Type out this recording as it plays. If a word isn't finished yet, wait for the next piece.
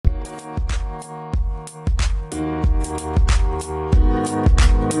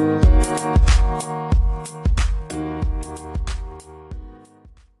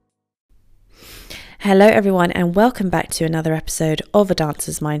Hello everyone and welcome back to another episode of A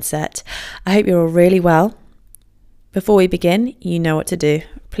Dancer's Mindset. I hope you're all really well. Before we begin, you know what to do.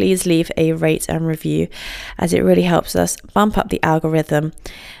 Please leave a rate and review as it really helps us bump up the algorithm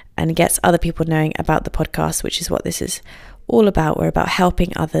and gets other people knowing about the podcast, which is what this is all about. We're about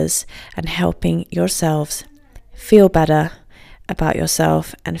helping others and helping yourselves feel better about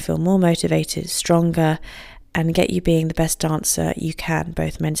yourself and feel more motivated, stronger, and get you being the best dancer you can,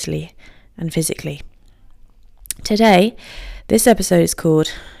 both mentally and physically. Today, this episode is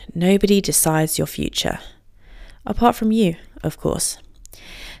called Nobody Decides Your Future. Apart from you, of course.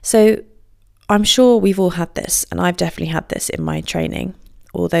 So I'm sure we've all had this, and I've definitely had this in my training,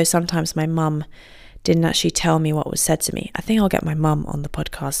 although sometimes my mum didn't actually tell me what was said to me. I think I'll get my mum on the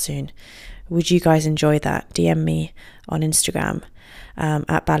podcast soon. Would you guys enjoy that? DM me on Instagram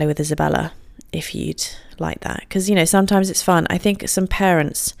at Ballet with Isabella if you'd like that. Because, sometimes it's fun. I think some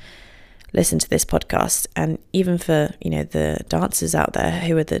parents listen to this podcast, and even for the dancers out there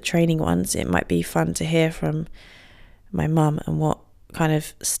who are the training ones, it might be fun to hear from my mum and what kind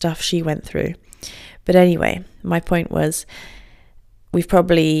of stuff she went through. But anyway, my point was, we've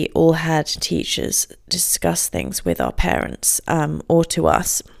probably all had teachers discuss things with our parents or to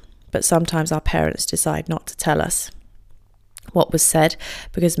us, but sometimes our parents decide not to tell us what was said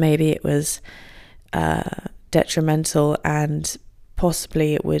because maybe it was detrimental and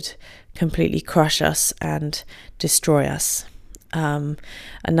possibly it would completely crush us and destroy us.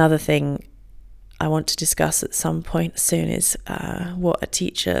 Another thing I want to discuss at some point soon is what a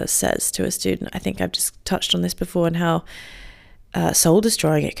teacher says to a student. I think I've just touched on this before, and how soul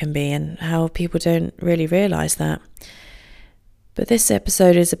destroying it can be, and how people don't really realise that. But this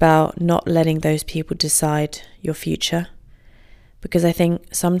episode is about not letting those people decide your future, because I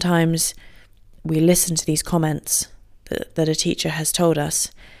think sometimes we listen to these comments that a teacher has told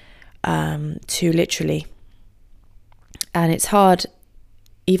us too literally, and it's hard,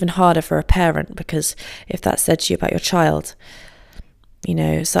 even harder for a parent, because if that's said to you about your child,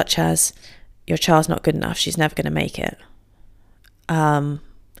 such as your child's not good enough, she's never going to make it, and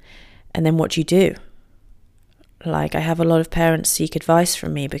then what do you do? Like, I have a lot of parents seek advice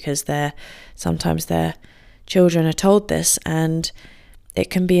from me because sometimes their children are told this, and it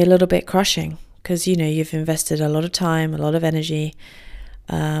can be a little bit crushing because you've invested a lot of time, a lot of energy,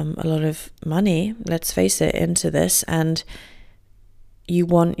 a lot of money, let's face it, into this, and you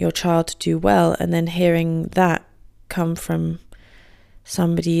want your child to do well, and then hearing that come from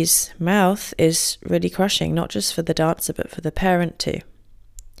somebody's mouth is really crushing, not just for the dancer but for the parent too.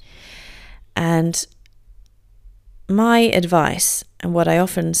 And my advice, and what I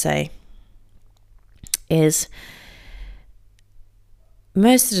often say, is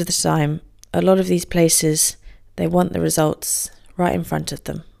most of the time, a lot of these places, they want the results right in front of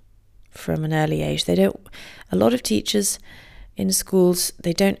them from an early age. A lot of teachers in schools,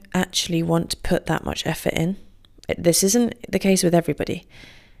 they don't actually want to put that much effort in. This isn't the case with everybody,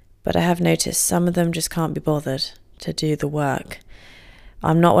 but I have noticed some of them just can't be bothered to do the work.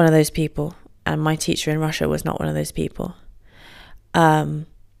 I'm not one of those people, and my teacher in Russia was not one of those people.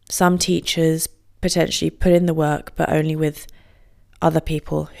 Some teachers potentially put in the work, but only with other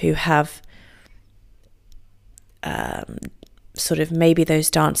people who have sort of, maybe those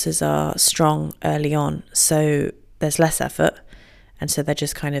dancers are strong early on, so there's less effort, and so they're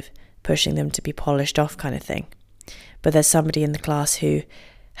just kind of pushing them to be polished off kind of thing. But there's somebody in the class who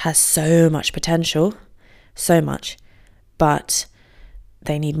has so much potential, so much, but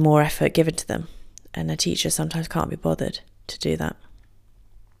they need more effort given to them, and a teacher sometimes can't be bothered to do that.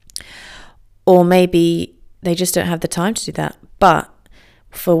 Or maybe they just don't have the time to do that, but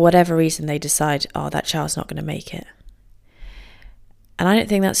for whatever reason they decide, that child's not going to make it. And I don't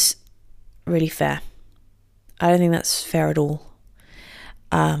think that's really fair. I don't think that's fair at all.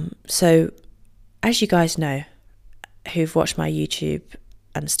 So as you guys know, who've watched my YouTube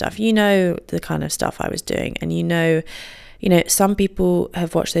and stuff, the kind of stuff I was doing, and some people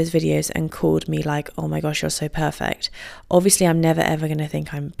have watched those videos and called me like, oh my gosh, you're so perfect. Obviously, I'm never ever going to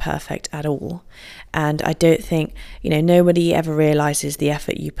think I'm perfect at all. And I don't think, nobody ever realizes the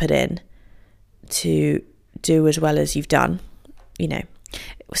effort you put in to do as well as you've done,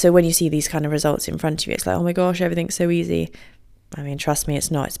 So when you see these kind of results in front of you, it's like, oh my gosh, everything's so easy. I mean, trust me,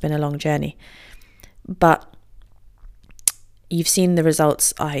 it's not. It's been a long journey. But you've seen the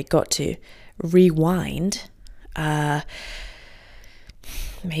results I got to. Rewind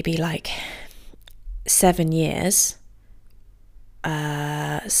maybe like 7 years,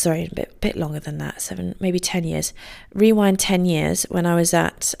 sorry, a bit longer than that, maybe 10 years. Rewind 10 years when I was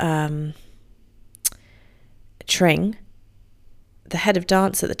at Tring. the head of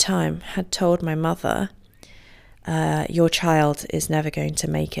dance at the time had told my mother, your child is never going to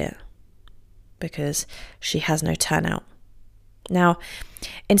make it because she has no turnout. Now,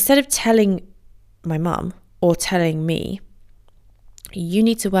 instead of telling my mum or telling me, you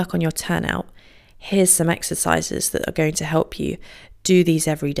need to work on your turnout, here's some exercises that are going to help you, do these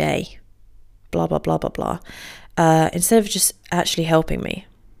every day, blah, blah, blah, blah, blah. Instead of just actually helping me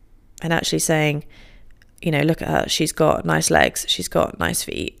and actually saying, look at her, she's got nice legs, she's got nice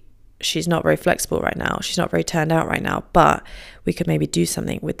feet, she's not very flexible right now, she's not very turned out right now, but we could maybe do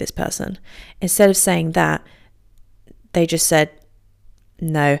something with this person. Instead of saying that, they just said,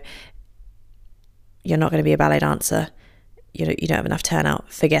 no, you're not going to be a ballet dancer, you don't have enough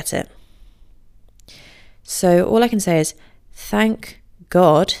turnout, forget it. So all I can say is, thank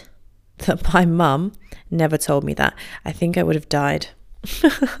God that my mum never told me that. I think I would have died.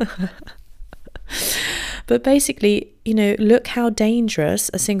 But basically, look how dangerous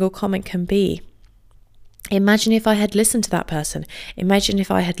a single comment can be. Imagine if I had listened to that person. Imagine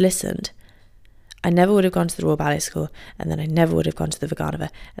if I had listened. I never would have gone to the Royal Ballet School, and then I never would have gone to the Vaganova,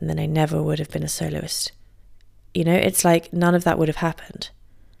 and then I never would have been a soloist. It's like none of that would have happened.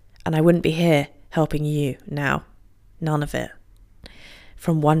 And I wouldn't be here helping you now. None of it.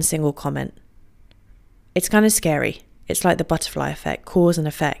 From one single comment. It's kind of scary. It's like the butterfly effect, cause and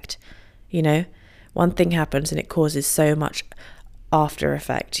effect. One thing happens and it causes so much after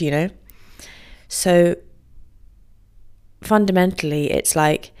effect, So fundamentally, it's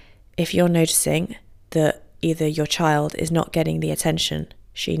like if you're noticing that either your child is not getting the attention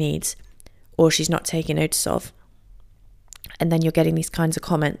she needs or she's not taking notice of, and then you're getting these kinds of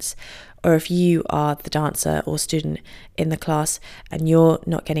comments, or if you are the dancer or student in the class and you're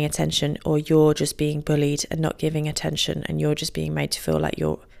not getting attention, or you're just being bullied and not giving attention and you're just being made to feel like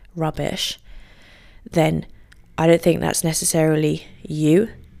you're rubbish, then I don't think that's necessarily you.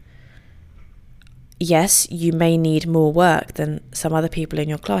 Yes, you may need more work than some other people in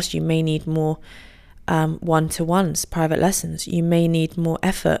your class. You may need more one-to-ones, private lessons. You may need more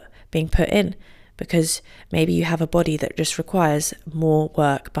effort being put in because maybe you have a body that just requires more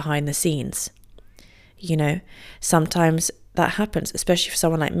work behind the scenes. Sometimes that happens, especially for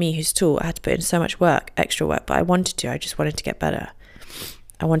someone like me who's tall. I had to put in so much work, extra work, but I just wanted to get better.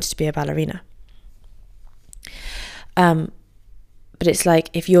 I wanted to be a ballerina. But it's like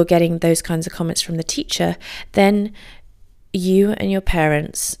if you're getting those kinds of comments from the teacher, then you and your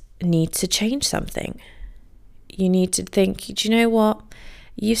parents need to change something. You need to think, do you know what?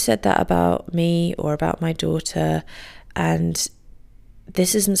 You've said that about me or about my daughter, and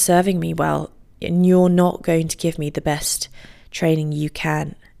this isn't serving me well, and you're not going to give me the best training you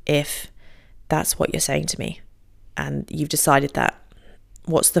can if that's what you're saying to me. And you've decided that.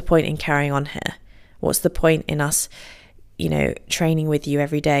 What's the point in carrying on here? What's the point in us, training with you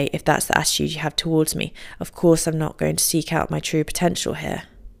every day if that's the attitude you have towards me? Of course, I'm not going to seek out my true potential here.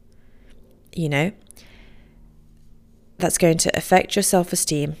 That's going to affect your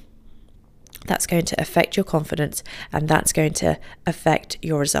self-esteem. That's going to affect your confidence, and that's going to affect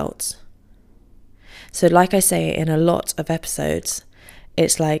your results. So like I say in a lot of episodes,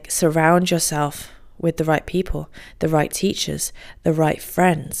 it's like surround yourself with the right people, the right teachers, the right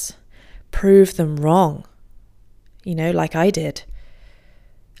friends. Prove them wrong, like I did.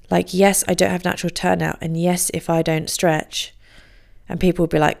 Like, yes, I don't have natural turnout, and yes, if I don't stretch, and people will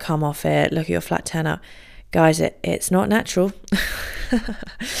be like, come off it, look at your flat turnout. Guys, it's not natural.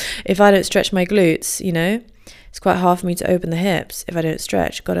 If I don't stretch my glutes, it's quite hard for me to open the hips. If I don't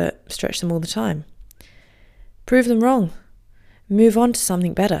stretch, got to stretch them all the time. Prove them wrong. Move on to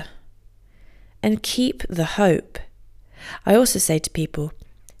something better. And keep the hope. I also say to people,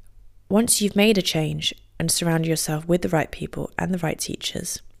 once you've made a change and surround yourself with the right people and the right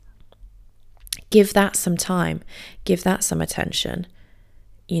teachers, give that some time, give that some attention,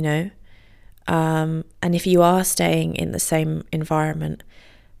 and if you are staying in the same environment,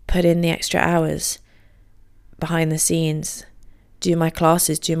 put in the extra hours behind the scenes, do my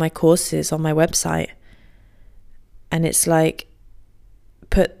classes, do my courses on my website. And it's like,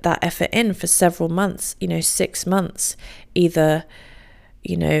 put that effort in for several months, 6 months, either,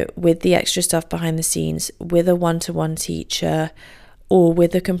 with the extra stuff behind the scenes, with a one-to-one teacher, or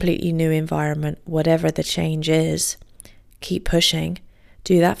with a completely new environment, whatever the change is, keep pushing.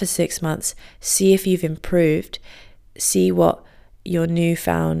 Do that for 6 months. See if you've improved. See what your new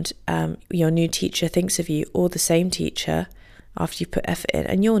teacher thinks of you, or the same teacher, after you've put effort in.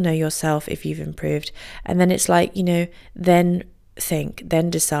 And you'll know yourself if you've improved. And then it's like, then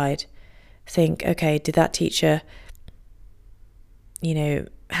decide. Think, okay, did that teacher,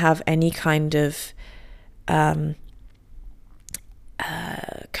 have any kind of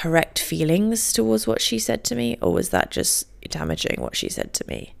correct feelings towards what she said to me, or was that just damaging what she said to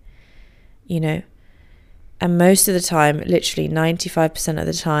me? And most of the time, literally 95% of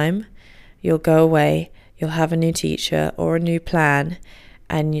the time, you'll go away, you'll have a new teacher or a new plan,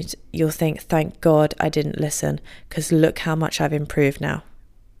 and you'll think, thank God I didn't listen, because look how much I've improved now.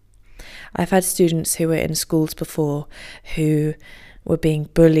 I've had students who were in schools before who were being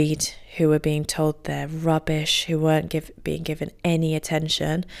bullied, who were being told they're rubbish, who weren't being given any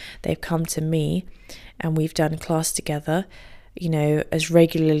attention. They've come to me and we've done class together, as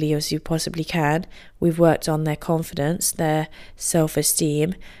regularly as you possibly can. We've worked on their confidence, their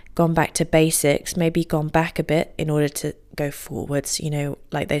self-esteem, gone back to basics, maybe gone back a bit in order to go forwards,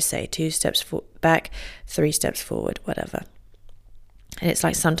 like they say, 2 steps back, 3 steps forward, whatever. And it's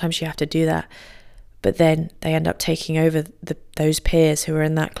like sometimes you have to do that. But then they end up taking over those peers who are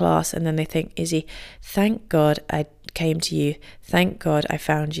in that class, and then they think, Izzy, thank God I came to you. Thank God I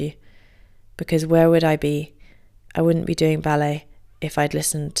found you. Because where would I be? I wouldn't be doing ballet if I'd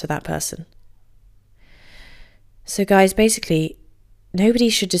listened to that person. So guys, basically, nobody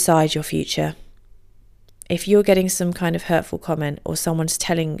should decide your future. If you're getting some kind of hurtful comment, or someone's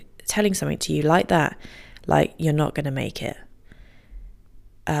telling something to you like that, like you're not going to make it,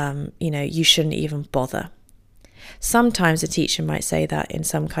 you shouldn't even bother. Sometimes a teacher might say that in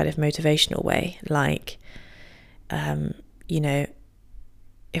some kind of motivational way, like,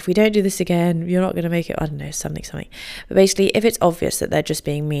 if we don't do this again, you're not going to make it. I don't know, something. But basically, if it's obvious that they're just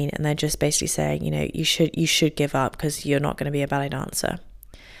being mean and they're just basically saying, you should give up because you're not going to be a ballet dancer,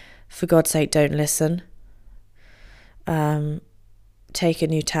 for God's sake, don't listen. Take a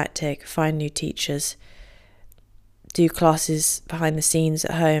new tactic, find new teachers, do classes behind the scenes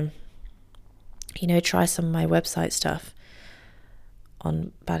at home. Try some of my website stuff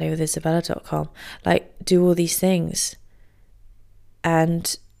on balletwithisabella.com. Like, do all these things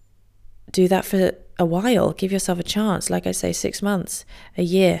and do that for a while. Give yourself a chance. Like I say, 6 months, a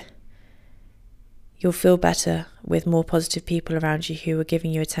year. You'll feel better with more positive people around you who are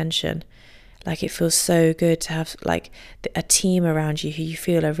giving you attention. Like, it feels so good to have like a team around you who you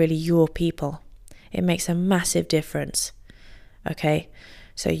feel are really your people. It makes a massive difference. Okay?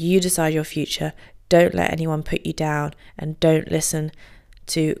 So you decide your future. Don't let anyone put you down, and don't listen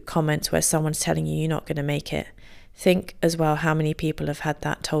to comments where someone's telling you you're not going to make it. Think as well how many people have had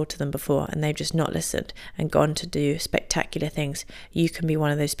that told to them before and they've just not listened and gone to do spectacular things. You can be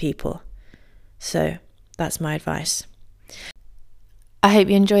one of those people. So that's my advice. I hope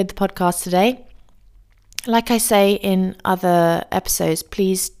you enjoyed the podcast today. Like I say in other episodes,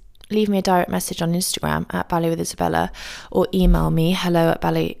 please leave me a direct message on Instagram at balletwithisabella, or email me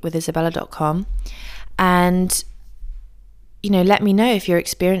hello@balletwithisabella.com, and let me know if you're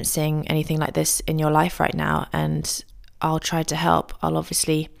experiencing anything like this in your life right now, and I'll try to help. I'll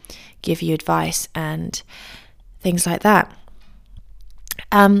obviously give you advice and things like that.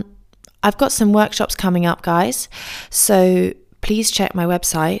 I've got some workshops coming up, guys, so please check my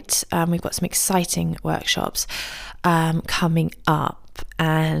website. We've got some exciting workshops coming up.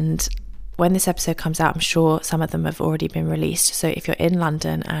 And when this episode comes out, I'm sure some of them have already been released. So if you're in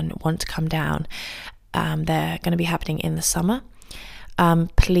London and want to come down, they're going to be happening in the summer.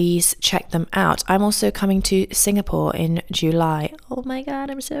 Please check them out. I'm also coming to Singapore in July. Oh my God,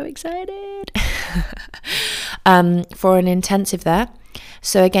 I'm so excited. For an intensive there.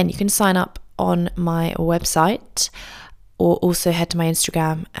 So again, you can sign up on my website, or also head to my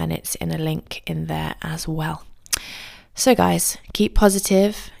Instagram, and it's in a link in there as well. So guys, keep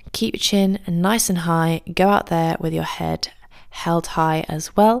positive, keep your chin nice and high, go out there with your head held high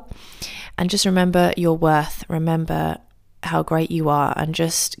as well, and just remember your worth, remember how great you are, and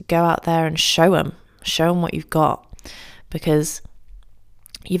just go out there and show them what you've got, because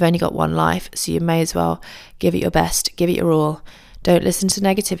you've only got one life, so you may as well give it your best, give it your all. Don't listen to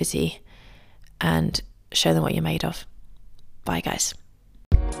negativity, and show them what you're made of. Bye guys.